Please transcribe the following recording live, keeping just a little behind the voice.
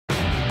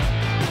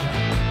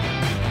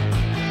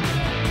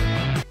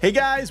Hey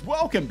guys,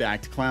 welcome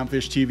back to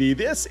Clownfish TV.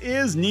 This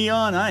is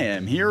Neon. I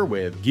am here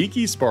with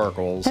Geeky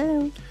Sparkles. Hello.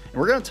 And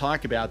we're going to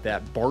talk about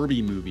that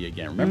Barbie movie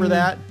again. Remember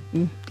that?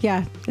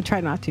 Yeah, I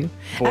tried not to.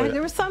 Boy,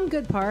 There were some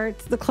good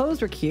parts. The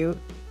clothes were cute.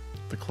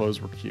 The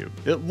clothes were cute.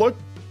 It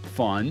looked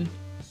fun.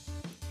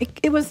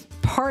 It was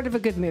part of a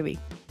good movie.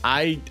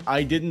 I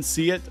didn't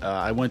see it.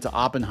 I went to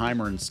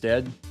Oppenheimer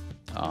instead.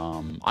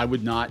 I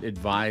would not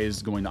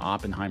advise going to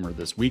Oppenheimer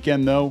this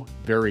weekend, though.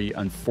 Very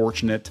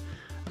unfortunate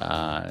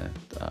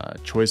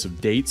choice of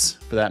dates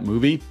for that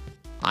movie.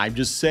 I'm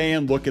just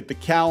saying, look at the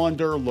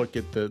calendar, look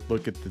at the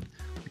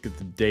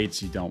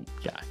dates. You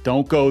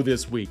don't go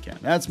this weekend.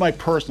 That's my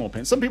personal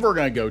opinion. Some people are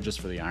going to go just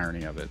for the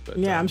irony of it. But,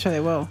 yeah, I'm sure they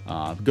will.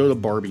 Go to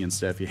Barbie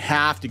instead if you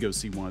have to go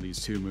see one of these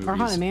two movies. Or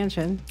Haunted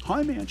Mansion.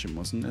 Haunted Mansion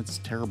wasn't as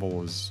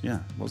terrible as,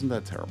 wasn't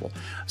that terrible.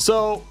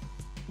 So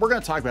we're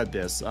going to talk about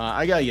this.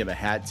 I got to give a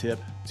hat tip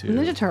to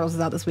Ninja Turtles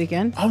is out this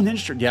weekend. Oh,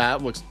 Ninja Turtles. Yeah,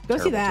 it looks Go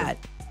see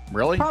that. Too.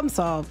 Really? Problem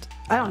solved.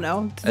 I don't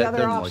know. It's the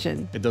other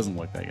option. It doesn't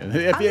look that good.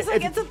 If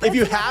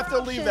you have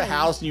to leave the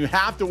house and you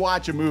have to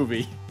watch a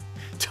movie,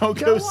 don't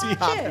go see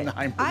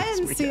Oppenheimer. I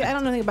didn't see. I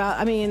don't know anything about.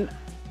 I mean,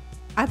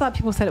 I thought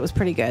people said it was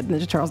pretty good.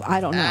 Ninja Turtles.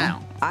 I don't know.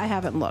 I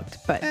haven't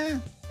looked, but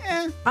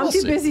I'm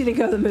too busy to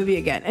go to the movie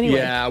again. Anyway.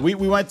 Yeah, we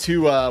went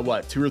to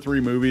what, 2 or 3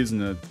 movies in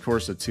the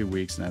course of 2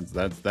 weeks, and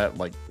that's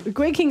like.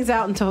 Great King's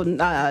out until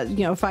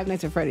Five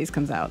Nights at Freddy's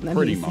comes out, and then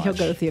he'll go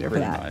to the theater for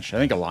that. I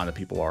think a lot of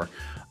people are.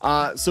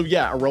 So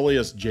yeah,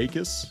 Aurelius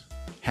Jacus,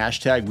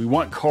 # we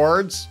want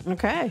cards.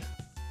 Okay.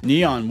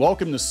 Neon,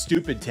 welcome to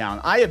Stupid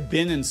Town. I have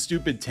been in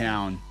Stupid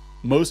Town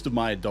most of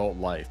my adult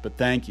life, but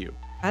thank you.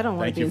 I don't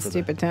want to be in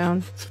Stupid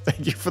Town.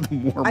 Thank you for the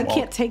warm I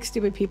can't take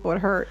stupid people. It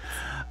hurts.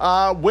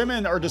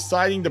 Women are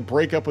deciding to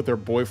break up with their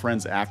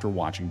boyfriends after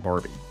watching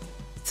Barbie.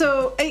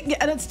 So,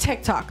 and it's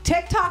TikTok.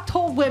 TikTok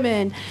told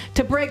women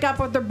to break up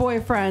with their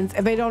boyfriends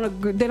if they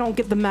don't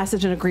get the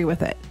message and agree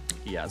with it.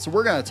 Yeah, so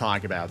we're going to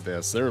talk about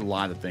this. There are a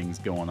lot of things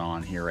going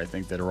on here, I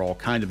think, that are all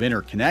kind of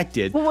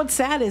interconnected. Well, what's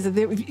sad is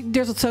that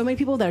there's so many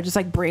people that are just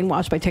like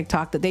brainwashed by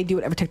TikTok that they do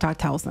whatever TikTok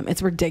tells them.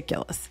 It's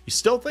ridiculous. You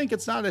still think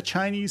it's not a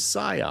Chinese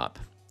psyop?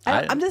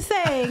 I'm just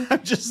saying.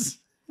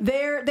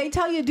 They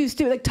tell you to do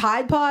stupid, like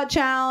Tide Pod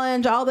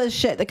Challenge, all this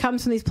shit that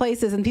comes from these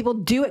places, and people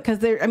do it because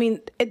they're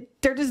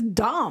just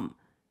dumb.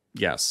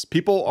 Yes,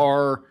 people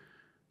are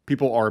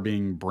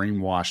being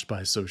brainwashed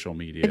by social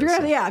media. If you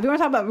want to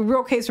talk about a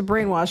real case for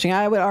brainwashing,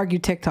 I would argue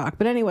TikTok.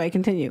 But anyway,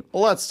 continue.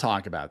 Well, let's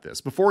talk about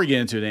this. Before we get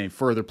into it any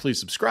further,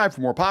 please subscribe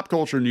for more pop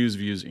culture news,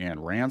 views,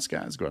 and rants,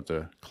 guys. Go up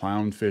to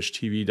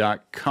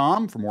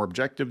clownfishtv.com for more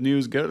objective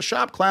news. Go to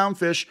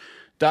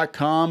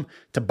shopclownfish.com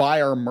to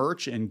buy our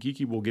merch, and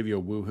Geeky will give you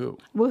a woohoo.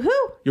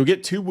 Woohoo! You'll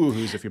get 2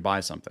 woohoos if you buy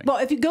something. Well,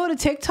 if you go to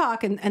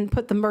TikTok and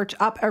put the merch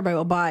up, everybody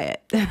will buy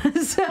it.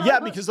 Yeah,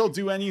 because they'll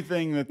do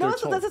anything that they're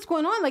told. That's what's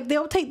going on. Like,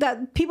 they'll take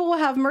that. People will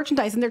have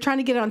merchandise, and they're trying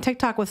to get it on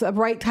TikTok with the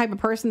right type of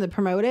person to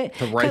promote it.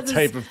 The right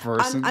type of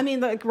person? I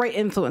mean, the right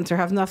influencer,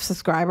 have enough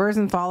subscribers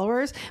and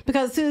followers,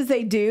 because as soon as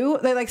they do,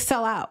 they like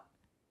sell out.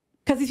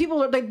 Because these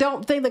people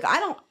don't think, like,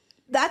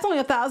 that's only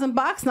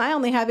 $1,000 and I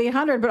only have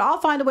 800, but I'll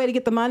find a way to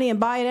get the money and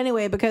buy it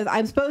anyway because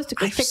I'm supposed to,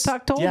 because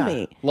TikTok told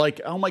me.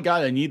 Like, oh my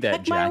God, I need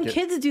that jacket. My own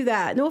kids do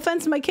that. No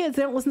offense to my kids.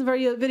 They don't listen to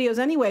videos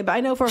anyway, but I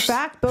know for a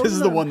fact. This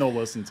is the one they'll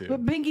listen to.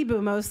 But Binky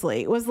Boo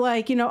mostly was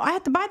like, I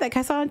have to buy that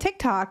because I saw it on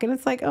TikTok. And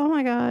it's like, oh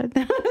my God.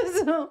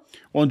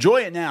 Well,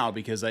 enjoy it now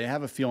because I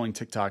have a feeling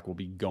TikTok will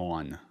be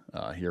gone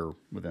here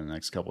within the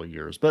next couple of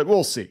years. But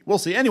we'll see. We'll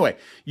see. Anyway,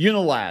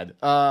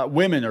 Unilad.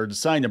 Women are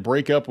deciding to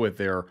break up with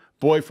their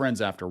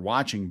boyfriends after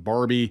watching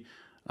Barbie.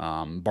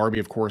 Barbie,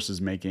 of course,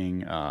 is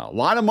making a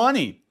lot of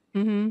money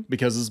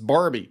because it's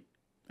Barbie.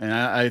 And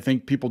I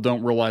think people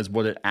don't realize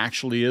what it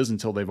actually is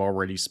until they've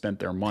already spent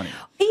their money.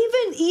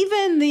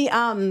 Even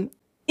the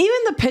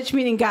pitch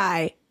meeting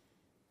guy,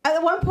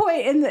 at one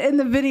point in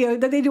the video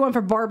that they do one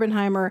for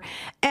Barbenheimer,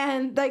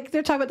 and like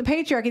they're talking about the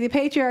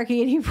patriarchy,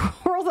 and he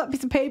rolls up a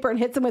piece of paper and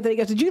hits him with it. He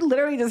goes, "Did you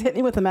literally just hit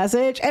me with a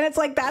message?" And it's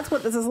like, that's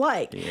what this is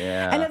like.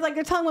 Yeah. And it's like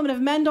they're telling women if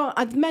men don't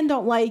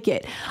like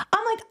it.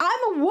 I'm like,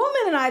 I'm a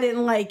woman and I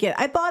didn't like it.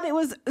 I thought it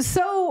was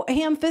so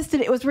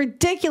ham-fisted. It was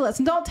ridiculous.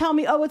 And don't tell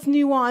me, oh, it's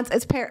nuance.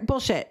 It's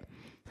bullshit.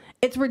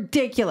 It's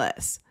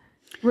ridiculous.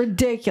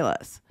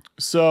 Ridiculous.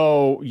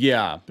 So,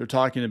 yeah, they're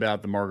talking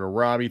about the Margot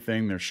Robbie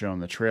thing. They're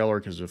showing the trailer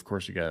because, of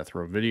course, you got to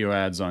throw video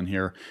ads on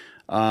here.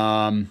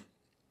 The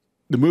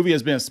movie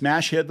has been a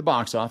smash hit at the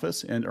box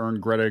office and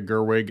earned Greta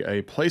Gerwig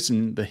a place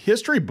in the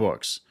history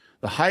books,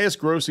 the highest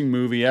grossing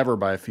movie ever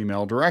by a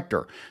female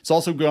director. It's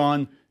also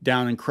gone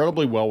down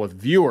incredibly well with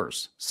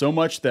viewers, so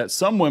much that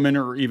some women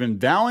are even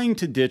vowing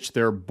to ditch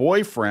their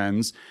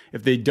boyfriends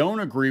if they don't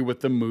agree with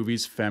the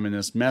movie's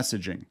feminist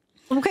messaging.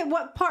 Okay,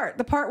 what part?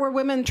 The part where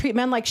women treat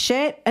men like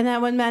shit, and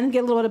then when men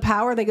get a little bit of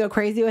power, they go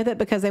crazy with it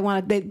because they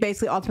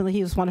basically ultimately he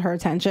just wanted her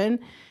attention.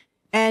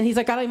 And he's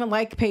like, I don't even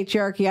like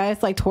patriarchy. I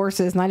just liked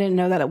horses, and I didn't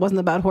know that it wasn't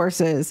about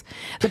horses.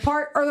 The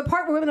part where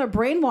women are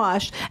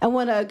brainwashed, and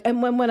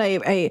when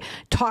a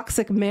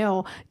toxic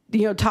male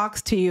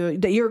talks to you,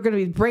 that you're going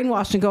to be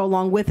brainwashed and go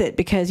along with it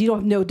because you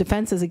don't have no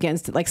defenses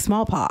against it, like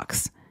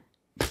smallpox.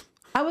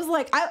 I was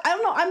like, I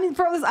don't know. I mean,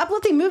 for this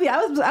uplifting movie,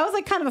 I was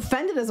like kind of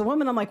offended as a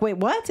woman. I'm like, wait,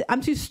 what?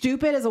 I'm too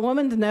stupid as a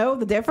woman to know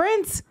the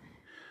difference?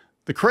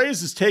 The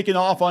craze is taken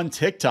off on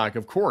TikTok,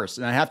 of course.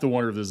 And I have to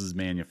wonder if this is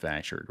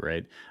manufactured,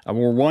 right?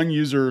 Where one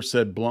user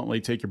said bluntly,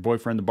 take your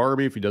boyfriend to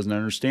Barbie. If he doesn't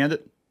understand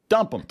it,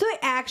 dump him. Do they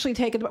actually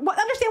take it?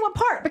 Understand what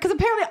part? Because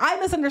apparently I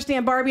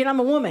misunderstand Barbie and I'm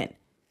a woman.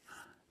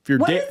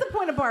 What is the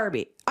point of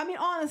Barbie? I mean,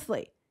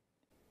 honestly.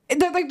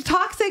 They're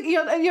toxic,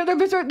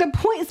 the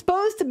point is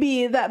supposed to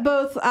be that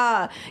both,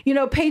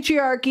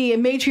 patriarchy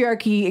and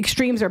matriarchy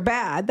extremes are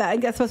bad.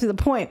 That's supposed to be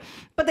the point.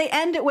 But they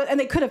end it with, and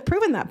they could have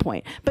proven that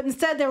point. But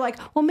instead they're like,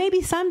 well,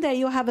 maybe someday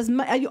you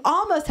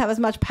almost have as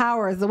much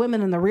power as the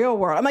women in the real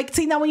world. I'm like,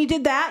 see, now when you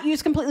did that, you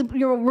just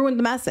completely ruined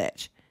the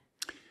message.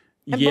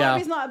 And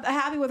Barbie's not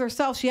happy with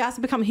herself. She has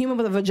to become human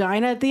with a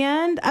vagina at the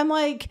end. I'm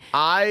like,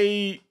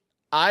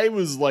 I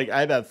was like, I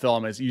had that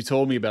film. You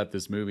told me about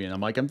this movie, and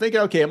I'm thinking,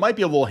 okay, it might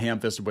be a little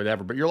ham-fisted or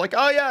whatever, but you're like,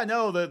 oh yeah,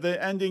 no,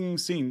 the ending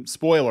scene,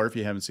 spoiler if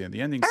you haven't seen it,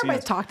 the ending scene.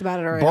 Everybody's talked about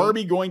it already.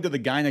 Barbie going to the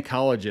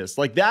gynecologist.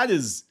 Like, that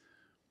is,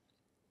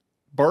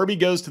 Barbie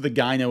goes to the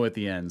gyno at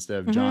the end instead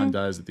of John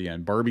does at the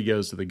end. Barbie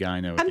goes to the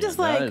gyno at the end.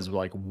 That is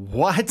like,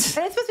 what? And it's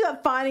supposed to be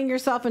about finding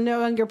yourself and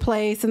knowing your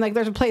place. And like,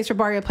 there's a place for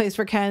Barbie, a place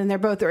for Ken, and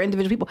they're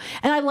individual people.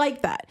 And I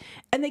like that.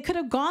 And they could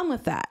have gone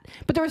with that.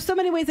 But there were so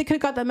many ways they could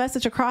have got that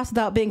message across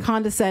without being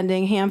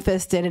condescending,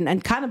 ham-fisted,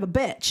 and kind of a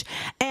bitch.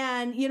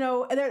 And,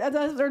 that's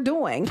what they're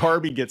doing.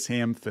 Barbie gets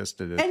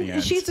ham-fisted at the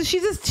end. She's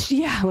just,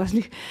 yeah.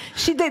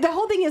 The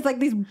whole thing is like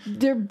and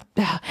then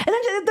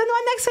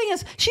my next thing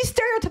is, she's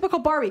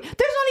stereotypical Barbie. There's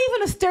not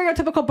even a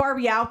stereotypical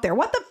Barbie out there.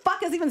 What the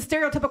fuck is even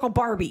stereotypical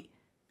Barbie?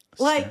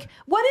 Like,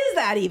 what is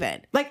that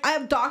even? Like, I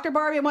have Dr.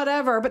 Barbie and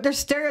whatever, but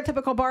there's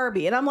stereotypical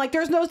Barbie. And I'm like,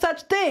 there's no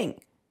such thing.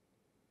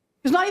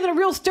 There's not even a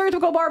real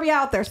stereotypical Barbie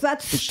out there. So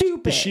that's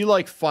stupid. Is she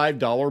like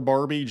 $5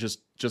 Barbie? Just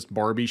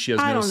Barbie? She has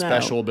no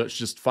special, but it's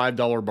just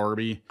 $5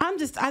 Barbie.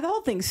 The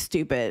whole thing's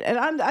stupid.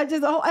 And I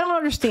don't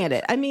understand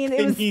it. I mean,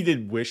 it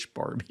needed Wish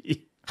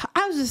Barbie.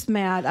 I was just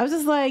mad. I was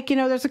just like,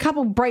 there's a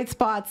couple bright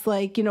spots,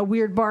 like,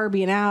 Weird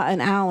Barbie and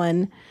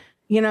Alan.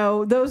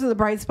 Those are the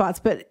bright spots.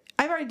 But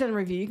I've already done a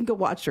review. You can go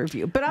watch the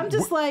review. But I'm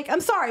just like,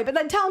 I'm sorry. But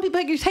then telling people,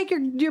 like, you take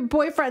your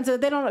boyfriends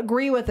and they don't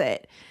agree with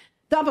it.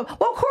 Dump them.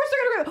 Well, of course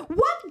they're going to agree.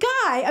 What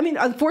guy? I mean,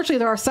 unfortunately,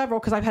 there are several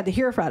because I've had to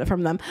hear about it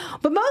from them.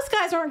 But most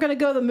guys aren't going to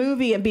go to the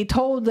movie and be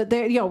told that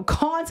they're,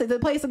 constant, the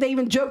place that they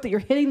even joke that you're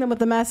hitting them with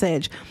the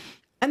message.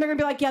 And they're going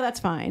to be like, yeah,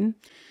 that's fine.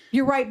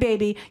 You're right,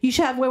 baby. You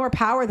should have way more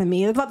power than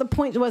me. I thought the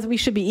point was we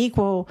should be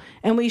equal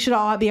and we should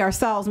all be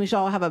ourselves. And we should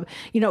all have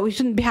we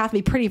shouldn't have to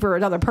be pretty for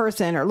another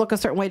person or look a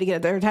certain way to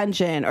get their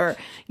attention or,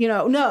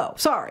 no,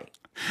 sorry.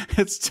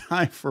 It's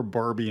time for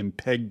Barbie and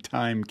Peg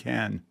Time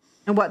Ken.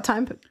 And what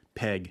time?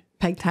 Peg.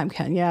 Peg Time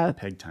Ken, yeah.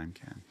 Peg Time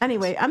Ken.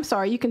 Anyway, I'm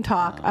sorry. You can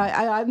talk.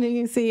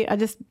 You see,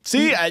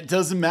 it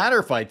doesn't matter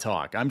if I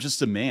talk. I'm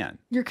just a man.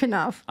 You're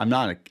Knuff. I'm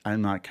not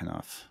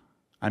Knuff.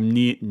 I'm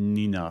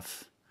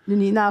enough. You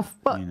need enough.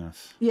 Well,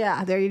 enough.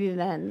 Yeah, there you need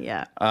an end.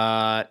 Yeah.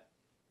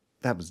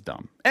 That was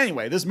dumb.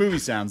 Anyway, this movie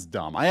sounds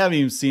dumb. I haven't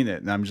even seen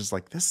it, and I'm just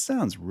like, this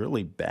sounds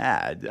really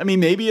bad. I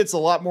mean, maybe it's a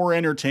lot more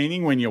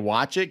entertaining when you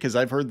watch it, because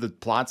I've heard the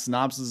plot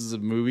synopses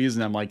of movies,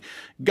 and I'm like,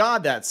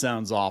 God, that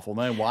sounds awful. And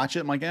then I watch it,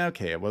 I'm like,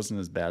 okay, it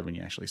wasn't as bad when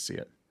you actually see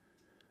it.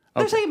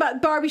 They're saying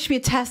about Barbie should be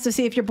a test to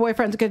see if your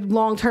boyfriend's a good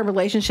long-term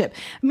relationship.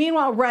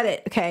 Meanwhile,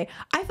 Reddit, okay,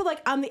 I feel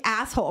like I'm the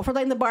asshole for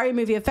letting the Barbie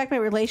movie affect my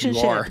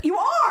relationship. You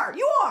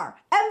are.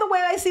 And the way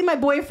I see my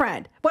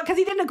boyfriend. What, because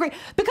he didn't agree?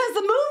 Because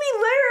the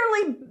movie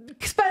literally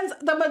spends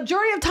the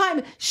majority of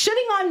time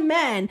shitting on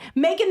men,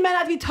 making men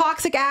out to be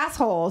toxic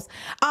assholes.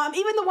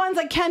 Even the ones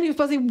like Ken, who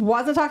supposedly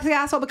was a toxic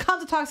asshole,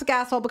 becomes a toxic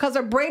asshole because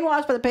they're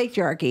brainwashed by the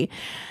patriarchy.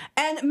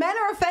 And men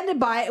are offended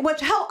by it, which,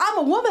 hell, I'm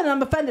a woman and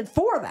I'm offended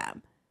for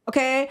them.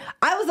 Okay,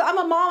 I'm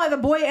a mom, I have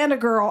a boy and a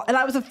girl, and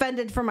I was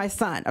offended for my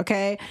son.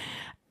 Okay,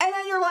 and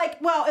then you're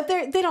like, well, if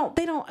they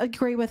don't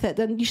agree with it,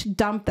 then you should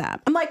dump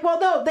them. I'm like,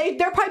 well, no,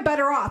 they're probably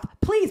better off.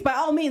 Please, by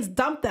all means,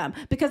 dump them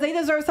because they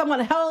deserve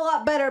someone a hell of a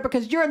lot better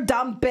because you're a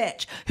dumb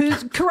bitch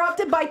who's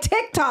corrupted by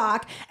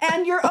TikTok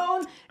and your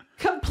own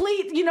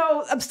complete,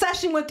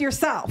 obsession with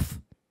yourself.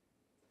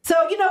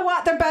 So you know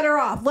what? They're better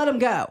off. Let them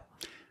go.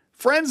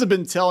 Friends have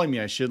been telling me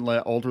I shouldn't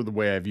alter the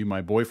way I view my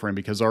boyfriend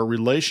because our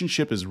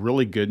relationship is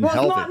really good and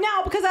healthy. Well, not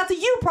now because that's a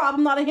you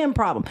problem, not a him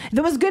problem. If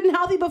it was good and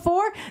healthy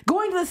before,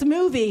 going to this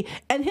movie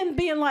and him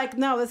being like,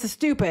 no, this is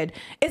stupid,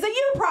 is a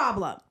you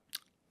problem.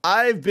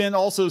 I've been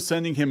also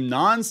sending him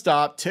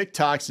nonstop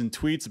TikToks and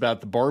tweets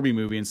about the Barbie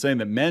movie and saying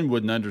that men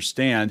wouldn't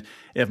understand.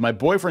 If my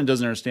boyfriend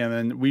doesn't understand,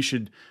 then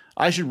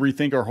I should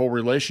rethink our whole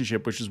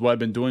relationship, which is what I've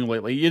been doing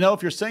lately.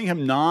 If you're sending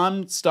him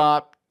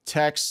nonstop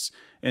texts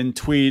and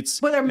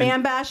tweets, whether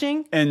man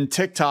bashing and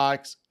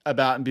TikToks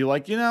about and be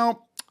like,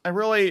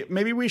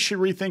 maybe we should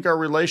rethink our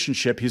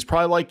relationship. He's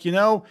probably like,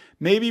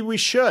 maybe we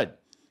should.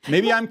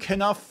 Maybe I'm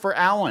Knuff for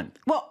Alan.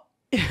 Well,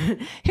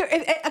 if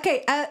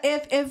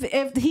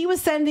he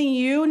was sending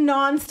you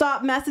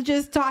nonstop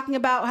messages talking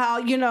about how,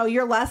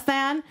 you're less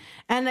than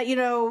and that,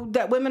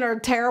 that women are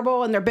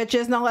terrible and they're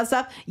bitches and all that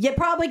stuff, you'd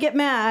probably get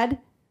mad.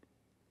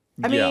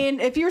 I mean,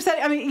 if you're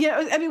saying, I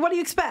mean, what do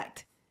you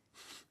expect?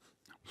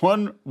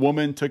 One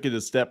woman took it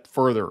a step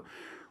further,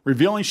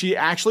 revealing she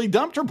actually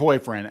dumped her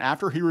boyfriend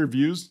after he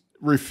refused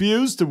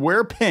to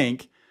wear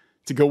pink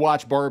to go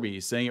watch Barbie,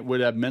 saying it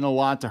would have meant a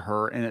lot to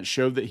her and it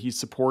showed that he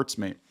supports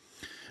me.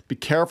 Be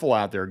careful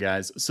out there,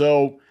 guys.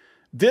 So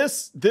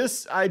this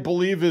I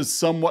believe is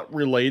somewhat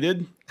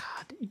related.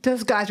 God,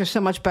 those guys are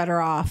so much better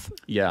off.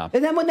 Yeah.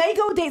 And then when they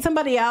go date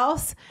somebody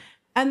else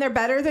and they're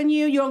better than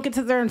you, you don't get to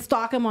sit there and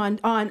stalk them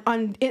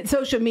on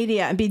social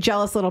media and be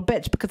jealous little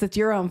bitch because it's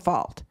your own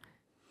fault.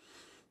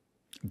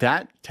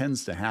 That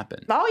tends to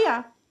happen. Oh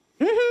yeah.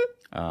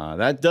 Mm-hmm.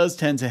 That does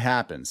tend to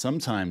happen.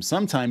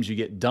 Sometimes you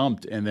get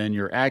dumped and then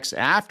your ex,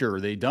 after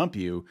they dump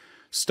you,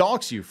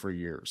 stalks you for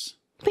years.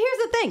 But here's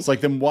the thing. It's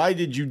like, then why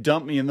did you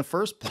dump me in the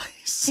first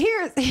place?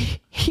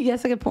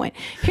 That's a good point.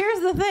 Here's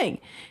the thing.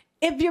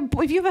 If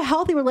you have a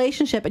healthy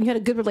relationship and you had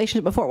a good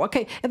relationship before,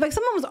 okay, if like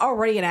someone was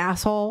already an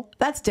asshole,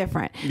 that's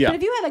different. Yeah. But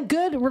if you had a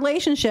good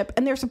relationship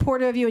and they're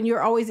supportive of you and you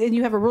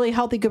have a really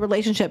healthy, good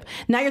relationship,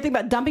 now you're thinking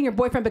about dumping your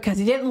boyfriend because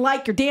he didn't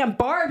like your damn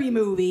Barbie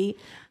movie.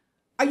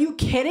 Are you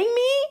kidding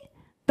me?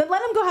 Then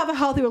let him go have a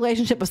healthy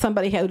relationship with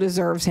somebody who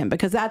deserves him,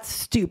 because that's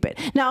stupid.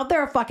 Now, if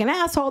they're a fucking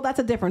asshole, that's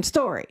a different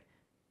story.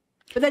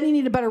 But then you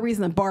need a better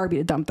reason than Barbie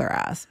to dump their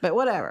ass. But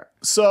whatever.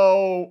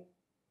 So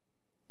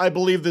I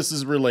believe this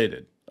is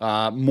related.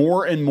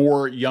 More and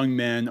more young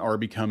men are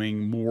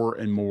becoming more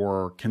and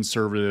more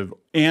conservative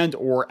and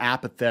or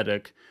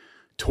apathetic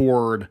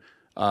toward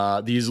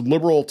these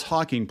liberal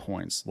talking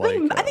points.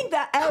 Like I think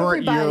that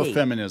current year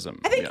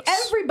feminism. I think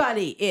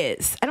everybody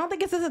is. I don't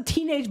think it's just a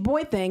teenage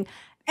boy thing.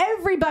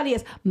 Everybody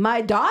is.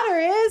 My daughter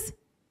is.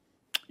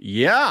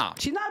 Yeah.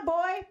 She's not a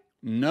boy.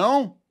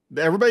 No.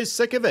 Everybody's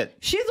sick of it.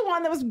 She's the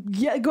one that was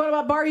going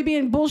about Barbie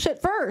being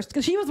bullshit first,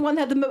 because she was the one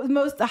that had the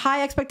most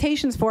high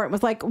expectations for it. It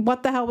was like,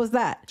 what the hell was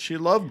that? She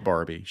loved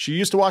Barbie. She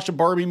used to watch the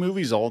Barbie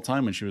movies all the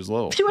time when she was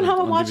little. She went home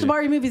and watched the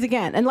Barbie movies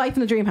again, and Life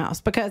in the Dream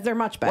House, because they're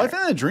much better. Life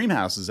in the Dream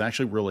House is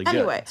actually really good.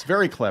 Anyway. It's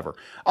very clever.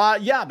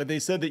 Yeah, but they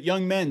said that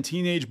young men,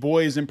 teenage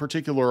boys in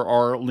particular,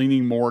 are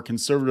leaning more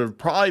conservative,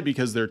 probably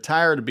because they're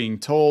tired of being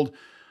told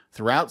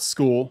throughout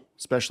school,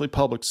 especially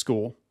public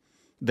school,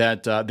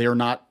 that they are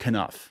not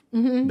enough,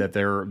 that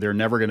they're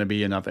never going to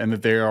be enough, and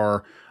that they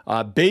are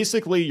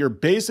you're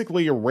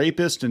basically a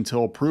rapist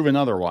until proven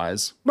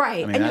otherwise.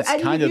 Right, I mean,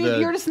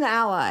 you're just an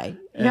ally.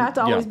 You have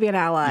to always be an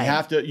ally.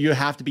 You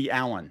have to be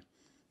Alan.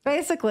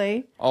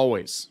 Basically,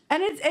 always.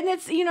 And it's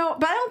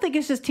but I don't think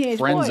it's just teenage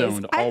boys.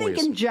 I think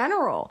in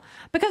general,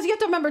 because you have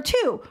to remember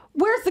too,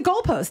 where's the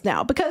goalpost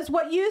now? Because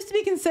what used to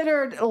be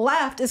considered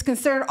left is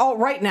considered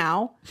alt-right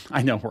now.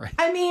 I know, right?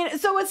 I mean,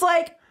 so it's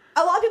like,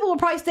 a lot of people will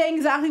probably stay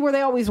exactly where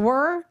they always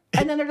were,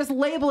 and then they're just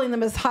labeling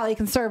them as highly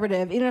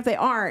conservative, even if they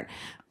aren't,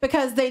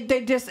 because they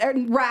just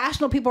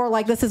rational people are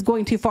like, this is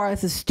going too far,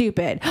 this is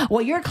stupid.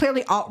 Well, you're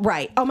clearly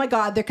alt-right. Oh my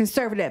God, they're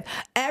conservative.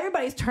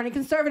 Everybody's turning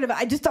conservative.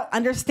 I just don't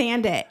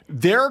understand it.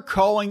 They're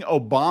calling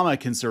Obama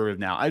conservative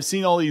now. I've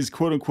seen all these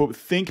quote unquote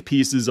think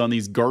pieces on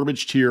these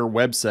garbage tier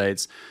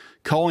websites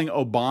calling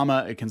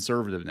Obama a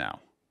conservative now.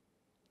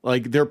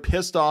 Like, they're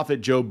pissed off at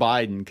Joe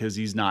Biden because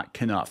he's not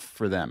enough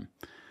for them.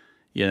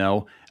 You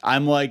know,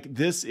 I'm like,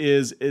 this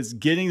is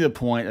getting to the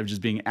point of just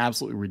being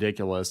absolutely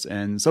ridiculous.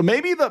 And so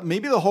maybe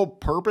the whole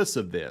purpose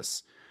of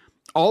this,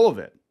 all of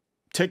it,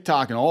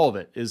 TikTok and all of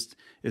it, is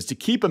to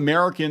keep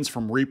Americans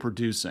from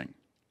reproducing.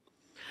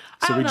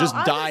 So we just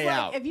die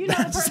out. If you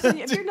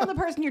know the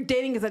person you're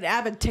dating is an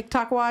avid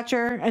TikTok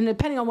watcher, and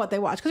depending on what they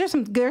watch, because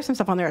there's some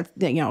stuff on there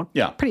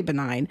that's, pretty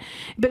benign.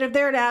 But if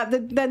they're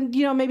then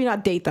maybe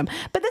not date them.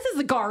 But this is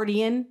The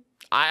Guardian.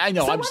 I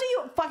know. So what do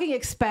you fucking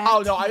expect?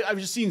 Oh, no, I've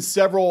just seen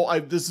several.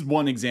 This is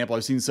one example.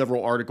 I've seen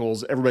several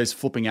articles. Everybody's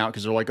flipping out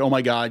because they're like, oh,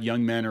 my God,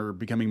 young men are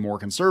becoming more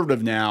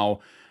conservative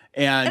now.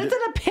 And it's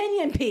an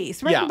opinion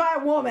piece written by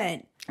a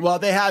woman. Well,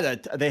 they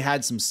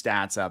had some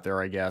stats out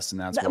there, I guess,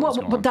 and that's what was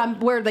going on.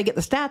 Where did they get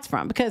the stats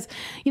from? Because,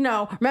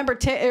 remember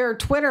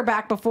Twitter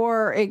back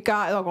before it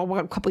got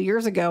a couple of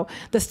years ago,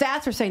 the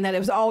stats were saying that it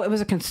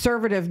was a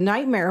conservative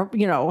nightmare,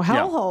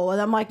 hellhole. And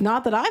I'm like,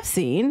 not that I've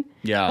seen.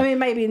 Yeah. I mean,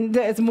 maybe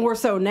it's more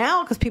so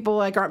now because people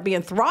aren't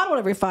being throttled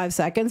every 5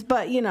 seconds,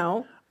 but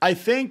I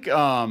think,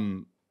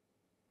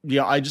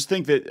 I just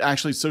think that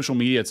actually social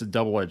media, it's a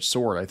double-edged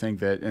sword. I think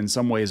that in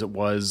some ways it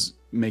was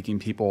making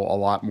people a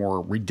lot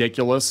more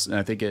ridiculous, and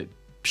I think it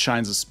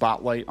shines a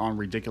spotlight on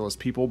ridiculous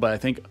people, but I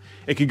think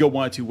it could go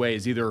one of two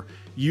ways. Either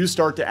you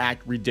start to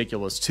act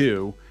ridiculous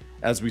too,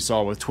 as we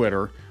saw with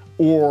Twitter,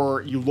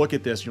 or you look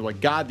at this and you're like,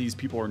 God, these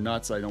people are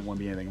nuts. I don't want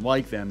to be anything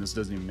like them. This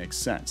doesn't even make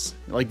sense.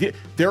 Like,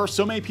 there are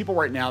so many people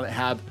right now that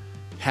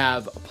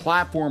have a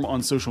platform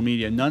on social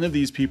media. None of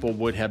these people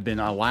would have been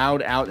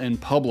allowed out in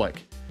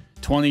public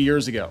 20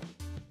 years ago.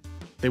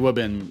 They would have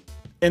been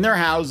in their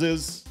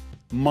houses,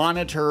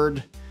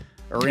 monitored,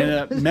 or in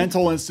a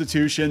mental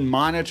institution,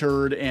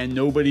 monitored, and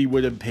nobody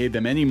would have paid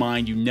them any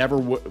mind. You never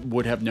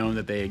would have known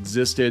that they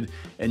existed.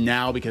 And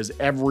now, because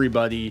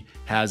everybody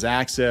has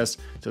access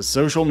to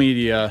social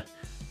media,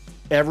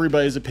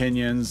 everybody's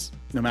opinions,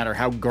 no matter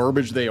how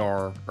garbage they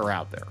are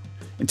out there.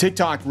 And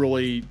TikTok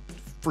really,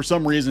 for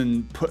some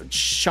reason,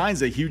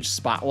 shines a huge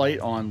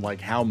spotlight on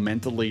like how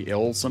mentally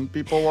ill some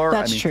people are.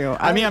 That's true.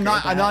 I mean, I'm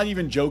not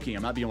even joking.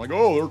 I'm not being like,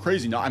 oh, they're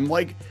crazy. No, I'm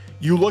like,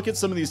 you look at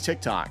some of these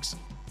TikToks,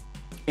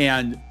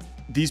 and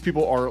these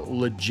people are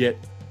legit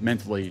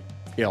mentally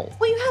ill.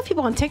 Well, you have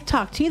people on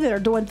TikTok too that are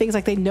doing things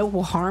like they know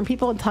will harm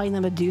people and telling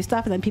them to do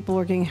stuff, and then people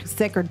are getting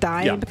sick or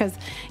dying because,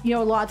 you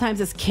know, a lot of times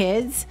it's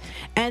kids,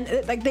 and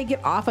like they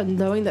get off on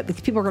knowing that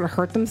these people are going to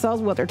hurt themselves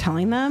with what they're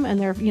telling them, and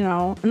they're, you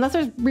know, unless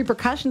there's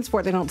repercussions for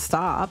it, they don't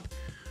stop.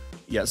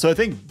 Yeah, so I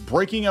think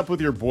breaking up with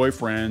your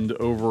boyfriend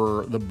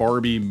over the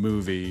Barbie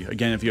movie,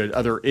 again, if you had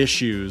other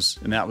issues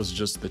and that was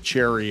just the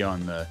cherry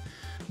on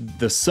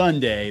the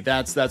sundae,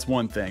 that's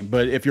one thing.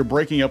 But if you're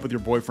breaking up with your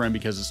boyfriend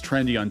because it's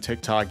trendy on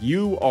TikTok,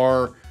 you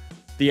are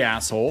the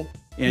asshole,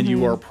 and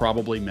you are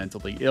probably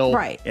mentally ill.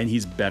 Right. And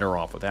he's better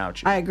off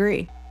without you. I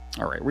agree.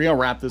 All right, we're going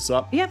to wrap this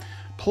up. Yep.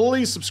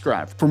 Please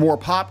subscribe for more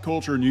pop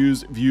culture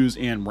news, views,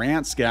 and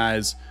rants,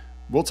 guys.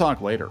 We'll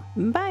talk later.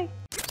 Bye.